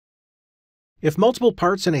If multiple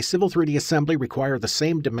parts in a Civil 3D assembly require the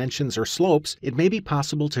same dimensions or slopes, it may be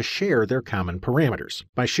possible to share their common parameters.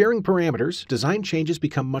 By sharing parameters, design changes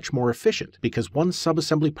become much more efficient because one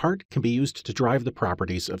subassembly part can be used to drive the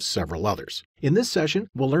properties of several others. In this session,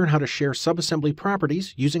 we'll learn how to share subassembly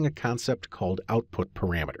properties using a concept called output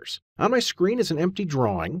parameters. On my screen is an empty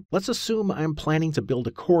drawing. Let's assume I'm planning to build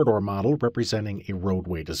a corridor model representing a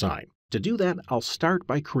roadway design. To do that, I'll start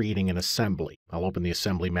by creating an assembly. I'll open the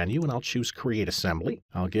assembly menu and I'll choose Create Assembly.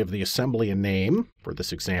 I'll give the assembly a name. For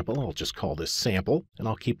this example, I'll just call this Sample, and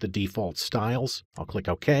I'll keep the default styles. I'll click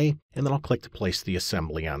OK, and then I'll click to place the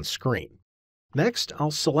assembly on screen. Next,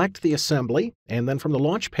 I'll select the assembly, and then from the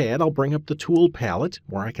launch pad, I'll bring up the tool palette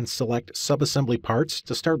where I can select subassembly parts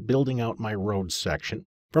to start building out my road section.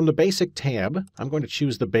 From the Basic tab, I'm going to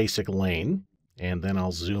choose the basic lane. And then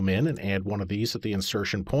I'll zoom in and add one of these at the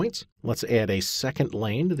insertion points. Let's add a second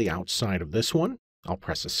lane to the outside of this one. I'll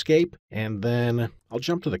press Escape, and then I'll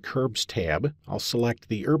jump to the Curbs tab. I'll select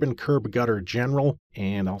the Urban Curb Gutter General,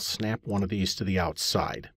 and I'll snap one of these to the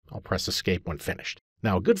outside. I'll press Escape when finished.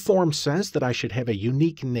 Now, good form says that I should have a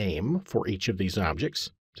unique name for each of these objects.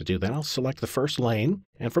 To do that, I'll select the first lane,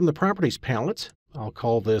 and from the Properties palette, I'll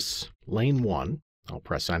call this Lane 1. I'll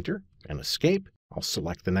press Enter and Escape. I'll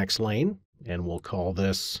select the next lane, and we'll call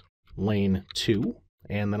this Lane 2.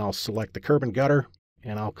 And then I'll select the curb and gutter,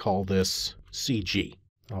 and I'll call this CG.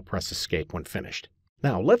 I'll press Escape when finished.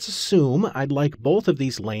 Now, let's assume I'd like both of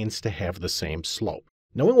these lanes to have the same slope.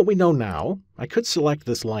 Knowing what we know now, I could select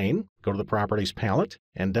this lane, go to the Properties palette,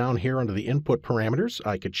 and down here under the Input Parameters,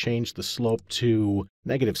 I could change the slope to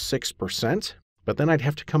 -6%, but then I'd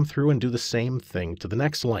have to come through and do the same thing to the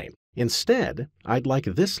next lane. Instead, I'd like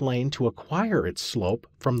this lane to acquire its slope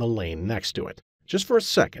from the lane next to it. Just for a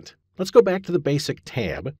second, let's go back to the Basic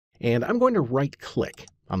tab, and I'm going to right-click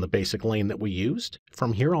on the basic lane that we used.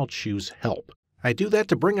 From here, I'll choose Help. I do that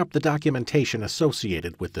to bring up the documentation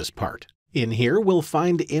associated with this part. In here, we'll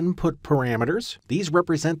find input parameters. These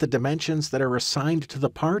represent the dimensions that are assigned to the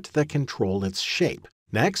part that control its shape.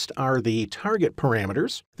 Next are the target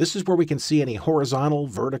parameters. This is where we can see any horizontal,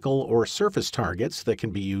 vertical, or surface targets that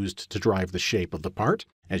can be used to drive the shape of the part.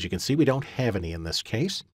 As you can see, we don't have any in this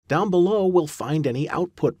case. Down below, we'll find any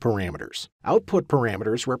output parameters. Output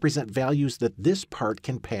parameters represent values that this part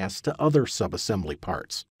can pass to other subassembly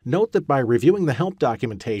parts. Note that by reviewing the help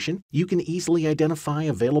documentation, you can easily identify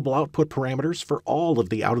available output parameters for all of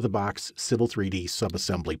the out-of-the-box Civil 3D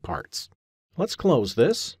subassembly parts. Let's close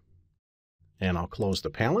this. And I'll close the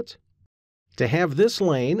palette. To have this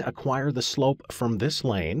lane acquire the slope from this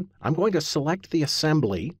lane, I'm going to select the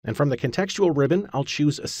assembly, and from the contextual ribbon, I'll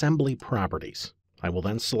choose Assembly Properties. I will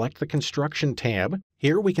then select the Construction tab.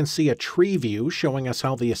 Here we can see a tree view showing us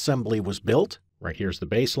how the assembly was built. Right here's the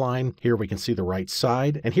baseline. Here we can see the right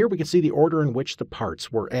side, and here we can see the order in which the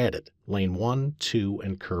parts were added: Lane 1, 2,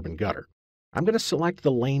 and Curb and Gutter. I'm going to select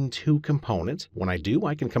the Lane 2 component. When I do,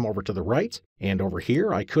 I can come over to the right, and over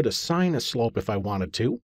here I could assign a slope if I wanted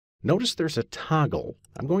to. Notice there's a toggle.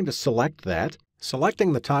 I'm going to select that.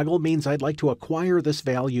 Selecting the toggle means I'd like to acquire this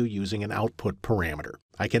value using an output parameter.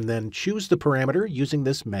 I can then choose the parameter using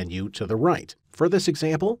this menu to the right. For this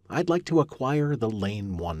example, I'd like to acquire the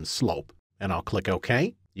Lane 1 slope, and I'll click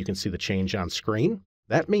OK. You can see the change on screen.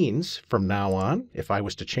 That means, from now on, if I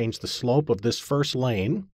was to change the slope of this first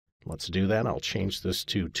lane, let's do that. I'll change this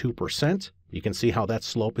to 2%. You can see how that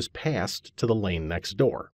slope is passed to the lane next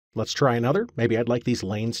door. Let's try another. Maybe I'd like these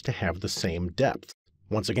lanes to have the same depth.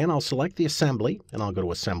 Once again, I'll select the assembly, and I'll go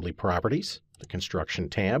to Assembly Properties, the Construction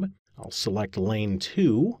tab. I'll select Lane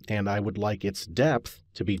 2, and I would like its depth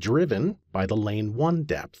to be driven by the Lane 1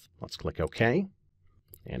 depth. Let's click OK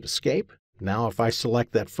and Escape. Now if I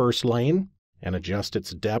select that first lane and adjust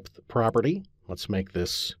its depth property, let's make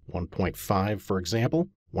this 1.5 for example.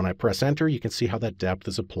 When I press Enter, you can see how that depth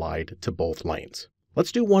is applied to both lanes.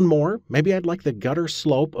 Let's do one more. Maybe I'd like the gutter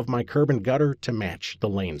slope of my curb and gutter to match the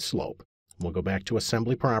lane slope. We'll go back to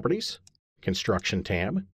Assembly Properties, Construction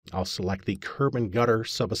tab. I'll select the curb and gutter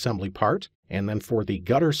subassembly part, and then for the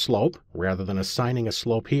gutter slope, rather than assigning a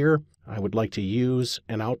slope here, I would like to use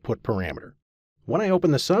an output parameter. When I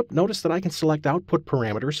open this up, notice that I can select output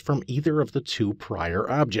parameters from either of the two prior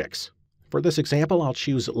objects. For this example, I'll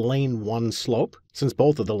choose Lane 1 slope, since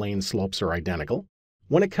both of the lane slopes are identical.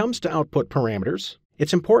 When it comes to output parameters,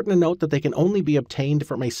 it's important to note that they can only be obtained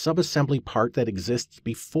from a subassembly part that exists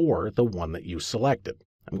before the one that you selected.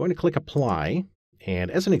 I'm going to click Apply, and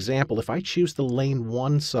as an example, if I choose the Lane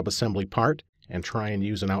 1 subassembly part and try and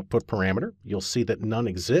use an output parameter, you'll see that none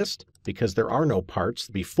exist because there are no parts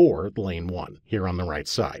before Lane 1 here on the right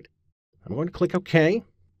side. I'm going to click OK.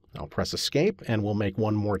 I'll press escape and we'll make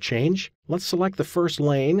one more change. Let's select the first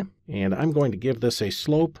lane, and I'm going to give this a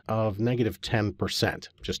slope of -10%,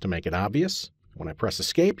 just to make it obvious. When I press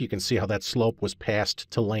escape, you can see how that slope was passed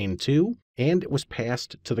to lane 2, and it was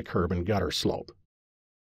passed to the curb and gutter slope.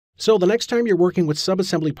 So the next time you're working with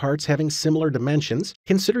subassembly parts having similar dimensions,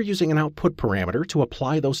 consider using an output parameter to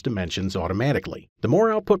apply those dimensions automatically. The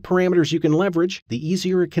more output parameters you can leverage, the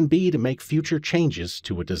easier it can be to make future changes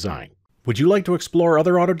to a design. Would you like to explore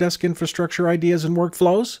other Autodesk infrastructure ideas and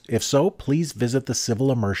workflows? If so, please visit the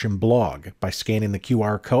Civil Immersion blog by scanning the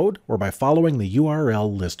QR code or by following the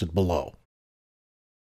URL listed below.